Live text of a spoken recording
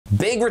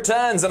Big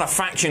returns and a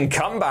faction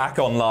comeback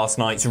on last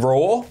night's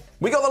Raw.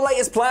 We got the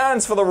latest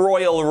plans for the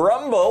Royal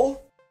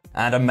Rumble.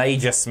 And a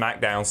major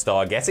SmackDown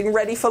star getting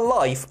ready for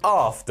life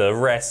after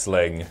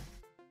wrestling.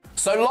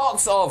 So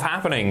lots of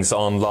happenings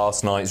on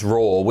last night's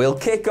Raw. We'll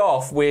kick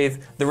off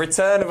with the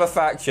return of a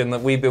faction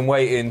that we've been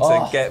waiting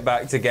to get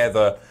back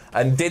together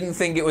and didn't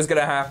think it was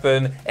going to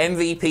happen.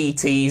 MVP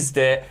teased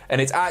it,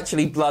 and it's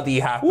actually bloody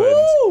happened.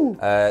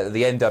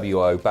 The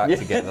NWO back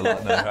together.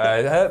 Like, no,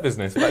 Hurt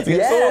Business back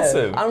together. It's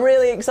awesome. I'm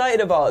really excited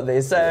about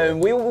this.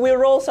 We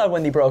were all sad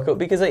when they broke up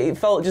because it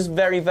felt just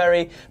very,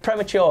 very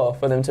premature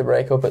for them to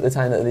break up at the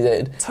time that they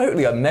did.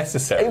 Totally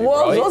unnecessary. It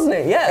was, wasn't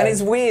it? Yeah. And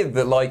it's weird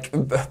that like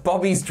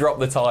Bobby's dropped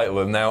the title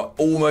and now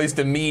almost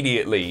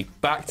immediately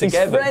back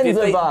together. His friends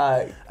are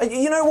back.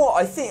 You know what?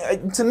 I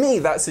think to me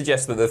that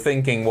suggests that the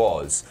thinking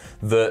was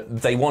that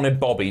they wanted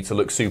Bobby to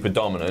look super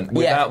dominant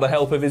without the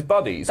help of his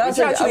buddies, which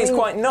actually is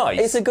quite nice.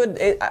 It's a good,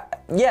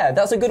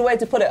 that's a good way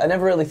to put it. I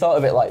never really thought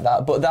of it like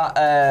that, but that,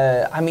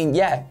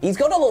 he's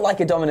got to look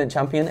like a dominant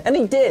champion, and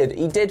he did.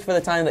 He did for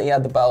the time that he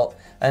had the belt,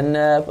 and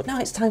but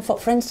now it's time for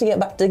friends to get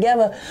back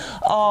together.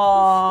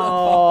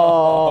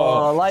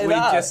 Oh, like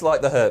that. We just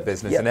like the Hurt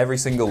Business in every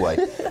single way.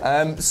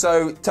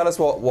 So tell us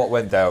what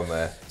went down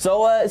there.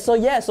 So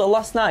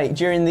last night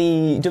during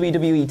the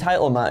WWE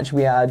title match,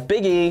 we had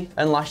Big E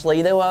and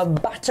Lashley. They were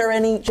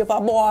battering each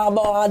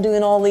other,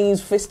 doing all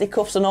these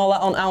fisticuffs and all that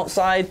on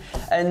outside,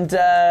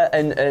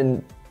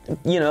 and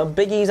you know,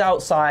 Big E's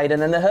outside,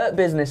 and then the Hurt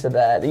Business are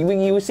there.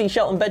 You would see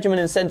Shelton Benjamin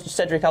and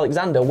Cedric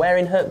Alexander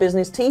wearing Hurt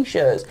Business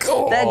t-shirts.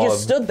 They're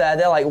just stood there.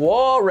 They're like,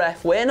 "Whoa,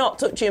 ref, we're not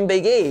touching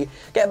Big E.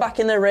 Get back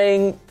in the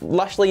ring."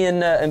 Lashley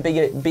and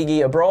Big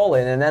E are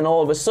brawling, and then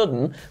all of a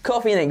sudden,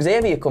 Kofi and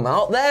Xavier come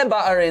out. They're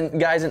battering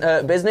guys in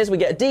Hurt Business. We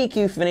get a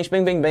DQ finish.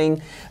 Bing, bing,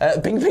 bing.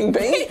 Bing, bing,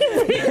 bing.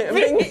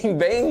 Bing, bing,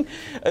 bing,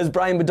 as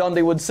Brian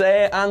Badondi would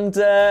say. And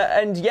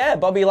yeah,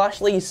 Bobby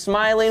Lashley's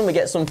smiling. We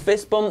get some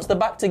fist bumps. They're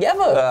back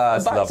together.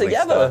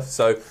 Together.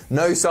 So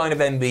no sign of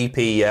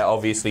MVP yet.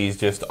 Obviously, he's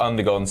just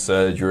undergone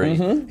surgery.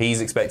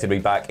 He's expected to be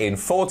back in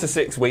 4 to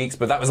 6 weeks,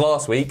 but that was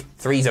last week.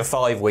 3 to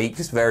 5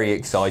 weeks. Very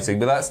exciting.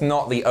 But that's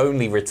not the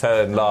only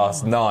return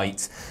last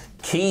night.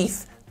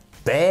 Keith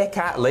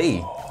Bearcat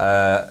Lee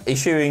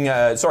answering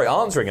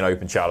an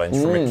open challenge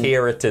from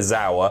Akira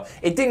Tozawa.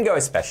 It didn't go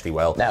especially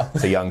well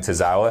for young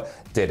Tozawa,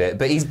 did it?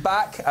 But he's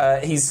back.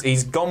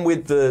 He's gone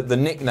with the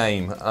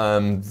nickname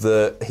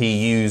that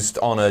he used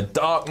on a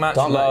dark match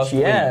last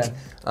week.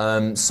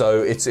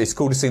 So it's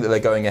cool to see that they're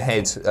going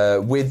ahead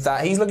with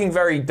that. He's looking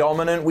very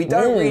dominant. We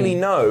don't really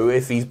know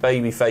if he's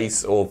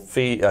babyface or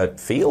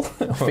feel?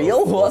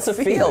 Feel? What's a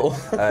feel?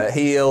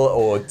 Heel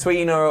or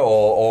tweener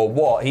or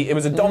what. It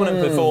was a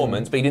dominant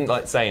performance, but he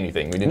didn't say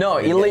anything. We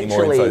didn't he get any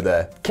more info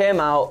there. Came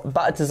out,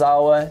 battered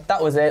Tozawa.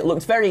 That was it.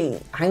 Looked very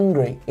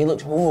angry. He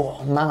looked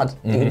mad.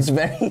 He was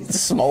very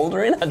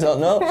smouldering. I don't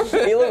know.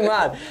 He looked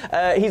mad.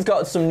 He's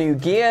got some new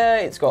gear.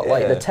 It's got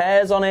the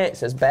tears on it. It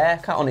says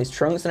Bearcat on his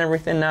trunks and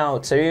everything now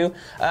too.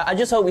 I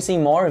just hope we see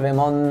more of him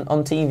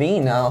on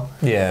TV now.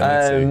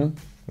 Yeah,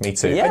 me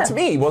too. Yeah. And to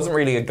me, he wasn't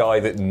really a guy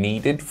that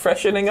needed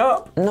freshening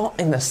up. Not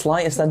in the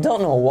slightest. I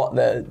don't know what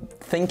the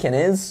thinking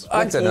is.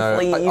 I don't know.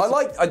 I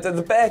like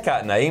the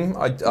Bearcat name.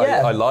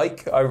 I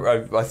like.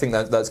 I think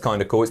that's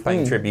kind of cool. It's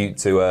paying tribute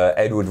to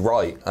Edward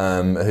Wright,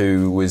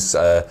 who was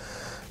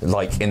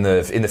like in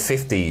the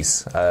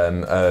 50s,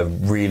 a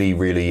really,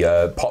 really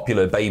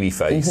popular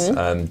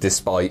babyface,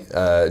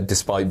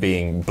 despite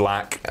being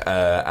black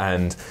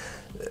and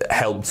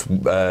helped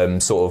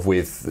sort of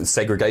with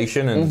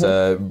segregation and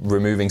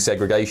removing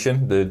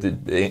segregation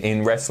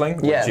in wrestling,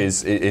 which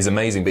is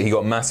amazing. But he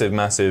got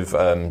massive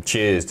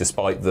cheers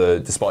despite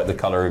the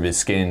colour of his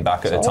skin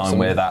back at a time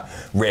where that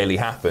rarely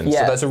happened. So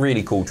that's a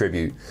really cool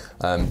tribute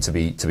to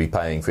be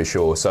paying for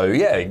sure. So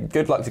yeah,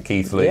 good luck to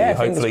Keith Lee.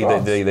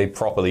 Hopefully they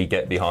properly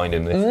get behind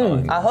him this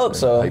time. I hope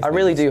so. I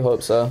really do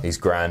hope so. He's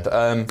grand.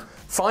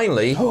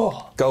 Finally,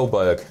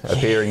 Goldberg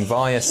appearing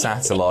via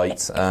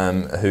satellite,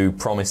 who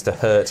promised to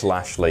hurt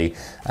Lashley,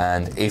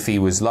 and if he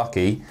was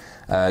lucky,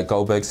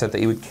 Goldberg said that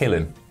he would kill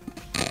him.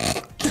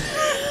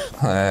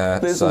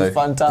 This was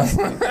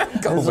fantastic.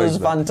 This was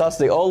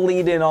fantastic. All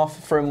leading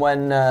off from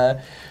when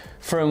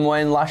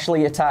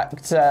Lashley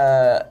attacked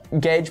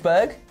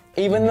Gageberg,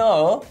 even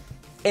though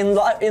in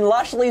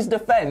Lashley's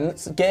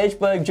defence,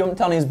 Gageberg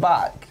jumped on his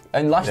back.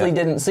 And Lashley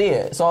didn't see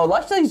it. So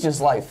Lashley's just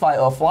like fight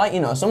or flight,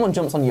 you know, someone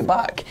jumps on your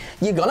back,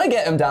 you're gonna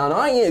get him down,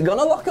 aren't you? You're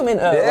gonna lock him in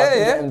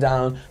get him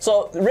down.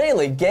 So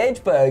really,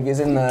 Gageberg is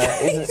in the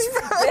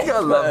I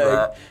love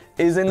that.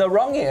 Is in the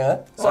wrong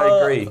here. So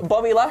I agree.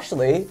 Bobby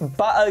Lashley,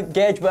 batter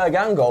Gageberg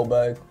and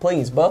Goldberg.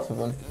 Please, both of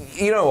them.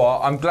 You know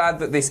what? I'm glad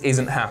that this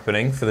isn't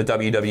happening for the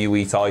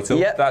WWE title.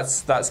 Yep.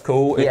 That's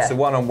cool. It's a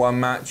one-on-one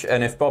match,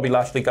 and if Bobby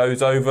Lashley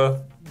goes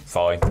over,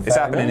 fine. It's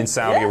happening in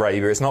Saudi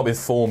Arabia. It's not been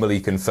formally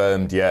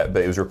confirmed yet,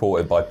 but it was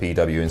reported by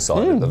PW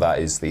Insider that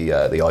is the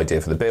idea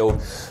for the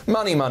build.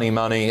 Money.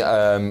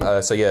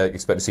 So yeah,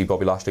 expect to see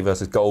Bobby Lashley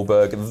versus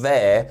Goldberg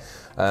there.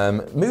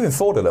 Moving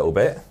forward a little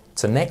bit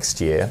to next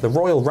year, the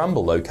Royal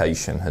Rumble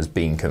location has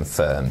been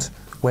confirmed.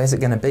 Where's it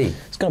going to be?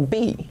 It's going to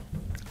be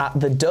at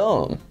the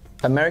Dome,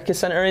 America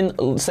Center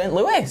in St.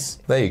 Louis.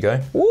 There you go.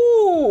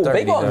 Ooh, Don't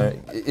big really one.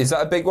 know. Is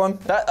that a big one?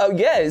 Oh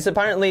yeah, it's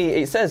apparently,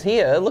 it says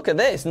here, look at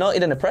this,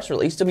 noted in a press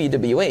release,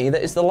 WWE,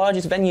 that it's the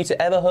largest venue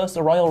to ever host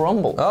a Royal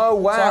Rumble. Oh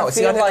wow,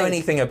 So I don't know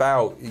anything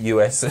about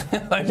US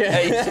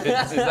locations.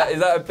 is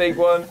that a big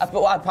one?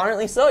 Well,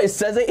 apparently so, it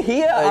says it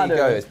here, There Adam. you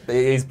go, it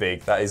is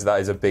big. That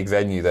is a big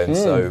venue then,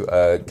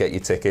 so get your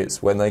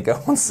tickets when they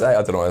go on sale.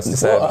 I don't know what else to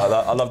say about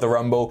that. I love the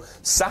Rumble.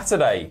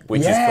 Saturday,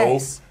 which is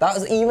cool. That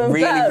was even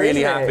Really, better,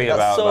 really isn't happy it? about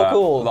That's so that.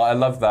 cool. Like, I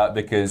love that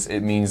because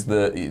it means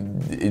that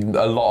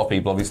a lot of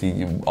people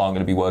obviously aren't going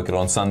to be working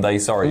on Sunday.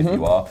 Sorry if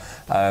you are,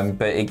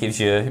 but it gives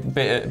you a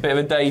bit of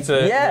a day to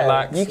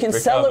relax. You can recover.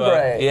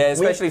 celebrate. Yeah,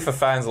 especially for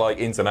fans like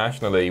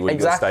internationally, we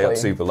can stay up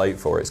super late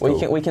for it. It's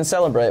cool. We can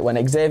celebrate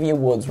when Xavier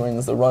Woods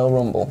wins the Royal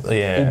Rumble.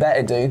 Yeah, he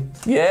better do.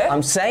 Yeah,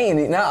 I'm saying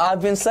it now.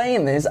 I've been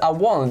saying this. I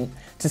want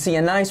to see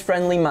a nice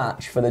friendly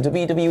match for the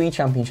WWE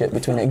Championship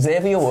between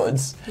Xavier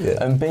Woods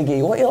and Big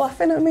E. What are you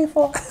laughing at me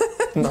for?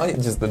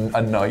 Just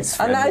a nice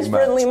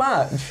friendly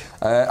match.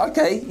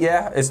 Okay,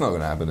 yeah, it's not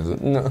going to happen, is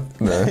it? No.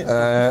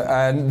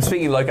 And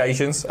speaking of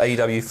locations,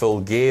 AEW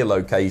Full Gear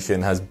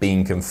location has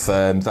been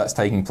confirmed. That's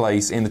taking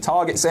place in the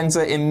Target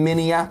Center in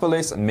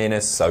Minneapolis,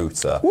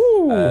 Minnesota.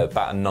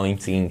 About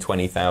a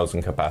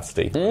 20,000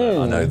 capacity.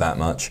 I know that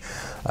much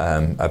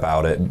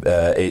about it.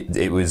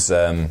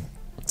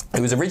 It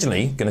was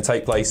originally going to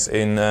take place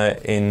in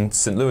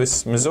St.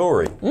 Louis,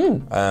 Missouri,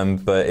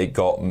 but it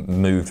got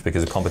moved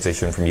because of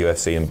competition from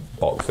UFC and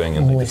boxing,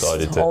 and they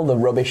decided to... All the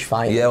rubbish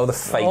fighting. Yeah, all the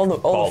fake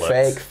all the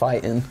fake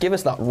fighting. Give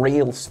us that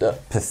real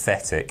stuff.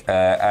 Pathetic.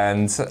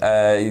 And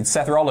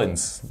Seth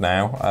Rollins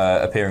now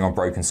appearing on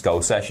Broken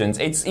Skull Sessions.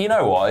 It's, you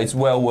know what, it's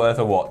well worth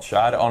a watch.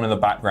 I had it on in the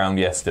background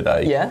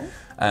yesterday. Yeah?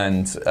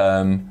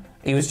 And...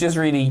 he was just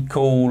really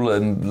cool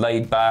and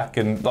laid back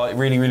and like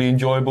really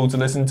enjoyable to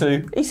listen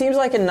to. He seems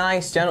like a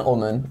nice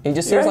gentleman. He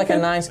just seems like a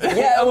nice...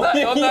 Yeah, on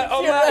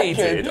that he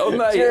did.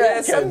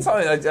 Yeah,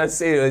 sometimes I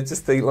see it, I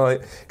just think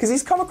like... Because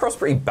he's come across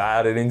pretty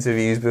bad in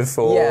interviews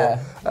before. Yeah.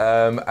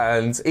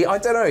 And I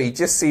don't know, he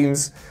just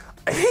seems...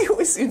 He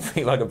always seems to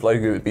be like a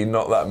bloke who would be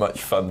not that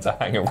much fun to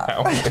hang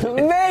around with.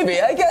 Maybe,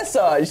 I guess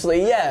so,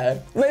 actually, yeah.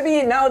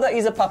 Maybe now that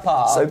he's a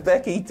papa. So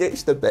Becky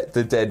ditched the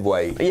dead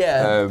weight.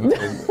 Yeah. And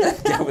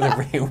get with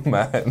a real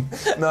man.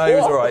 No, he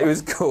was all right. He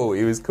was cool.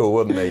 He was cool,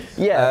 wasn't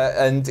he?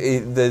 Yeah. And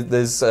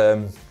there's...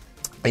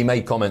 he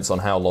made comments on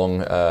how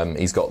long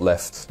he's got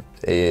left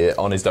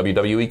on his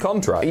WWE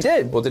contract. He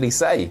did. What did he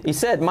say? He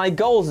said, "My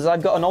goals as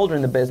I've gotten older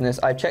in the business,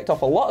 I've checked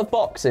off a lot of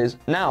boxes.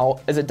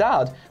 Now, as a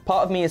dad,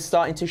 part of me is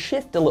starting to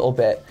shift a little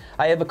bit.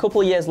 I have a couple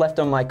of years left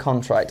on my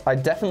contract. I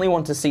definitely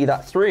want to see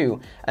that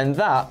through. And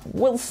that,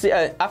 we'll see,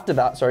 after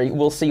that,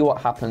 we'll see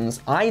what happens.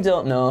 I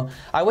don't know.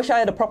 I wish I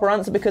had a proper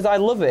answer because I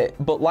love it,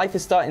 but life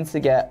is starting to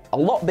get a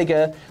lot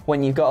bigger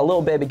when you've got a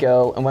little baby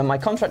girl, and when my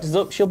contract is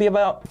up, she'll be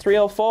about 3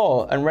 or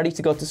 4 and ready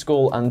to go to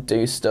school and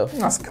do stuff."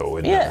 That's cool,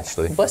 isn't it, Yeah,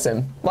 actually? bless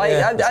him. Like,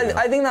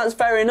 I think that's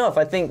fair enough.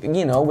 I think,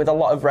 you know, with a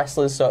lot of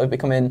wrestlers sort of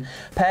becoming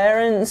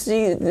parents,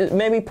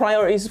 maybe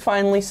priorities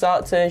finally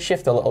start to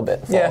shift a little bit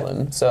for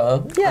them.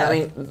 So, yeah. I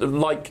mean,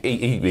 like,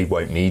 he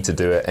won't need to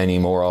do it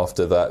anymore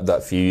after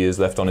that few years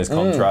left on his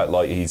contract.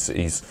 Like, he's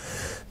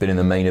been in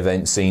the main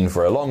event scene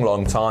for a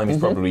long time. He's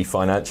probably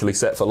financially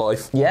set for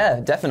life. Yeah,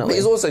 definitely. But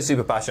he's also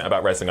super passionate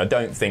about wrestling. I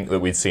don't think that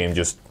we'd see him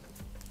just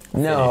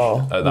finish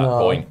at that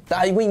point.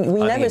 We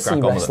never see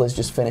wrestlers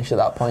just finish at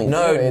that point.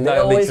 No, they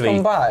always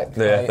come back.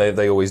 Yeah, right?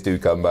 they always do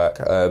come back.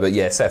 But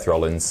yeah, Seth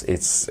Rollins,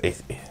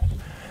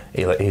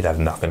 he'd have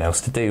nothing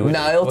else to do.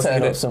 No, he'll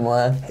turn up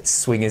somewhere.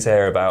 Swing his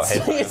hair about, head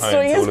back home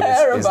to all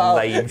of his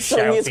lame,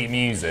 shouty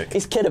music.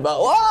 His kid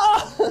about,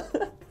 "Wah!"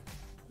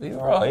 Are you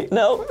alright?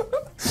 No.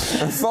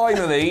 And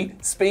finally,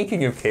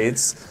 speaking of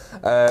kids,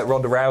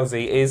 Ronda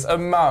Rousey is a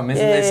mum.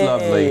 Isn't this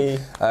lovely?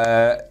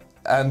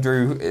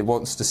 Andrew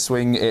wants to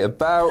swing it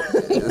about.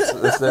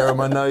 That's there on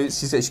my notes.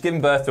 She said she's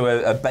giving birth to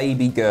a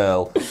baby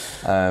girl,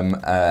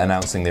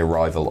 announcing the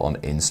arrival on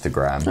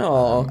Instagram.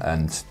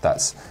 And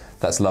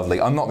that's lovely.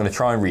 I'm not going to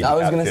try and read it. I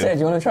was going to say, do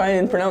you want to try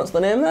and pronounce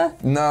the name there?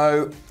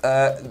 No.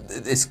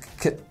 It's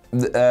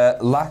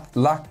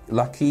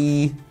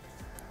Lucky...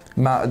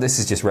 This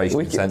is just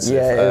racially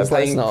insensitive.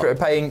 Yeah,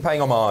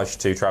 paying homage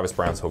to Travis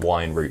Brown's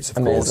Hawaiian roots, of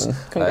Amazing.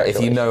 course.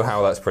 If you know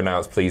how that's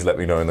pronounced, please let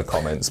me know in the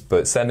comments.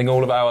 But sending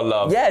all of our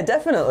love,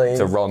 definitely,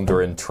 to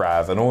Rhonda and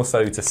Trav, and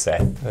also to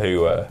Seth,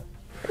 who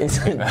is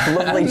a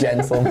lovely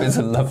gentleman. Is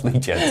a lovely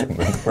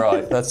gentleman.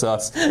 Right, that's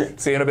us.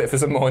 See you in a bit for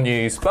some more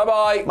news.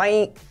 Bye-bye.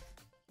 Bye.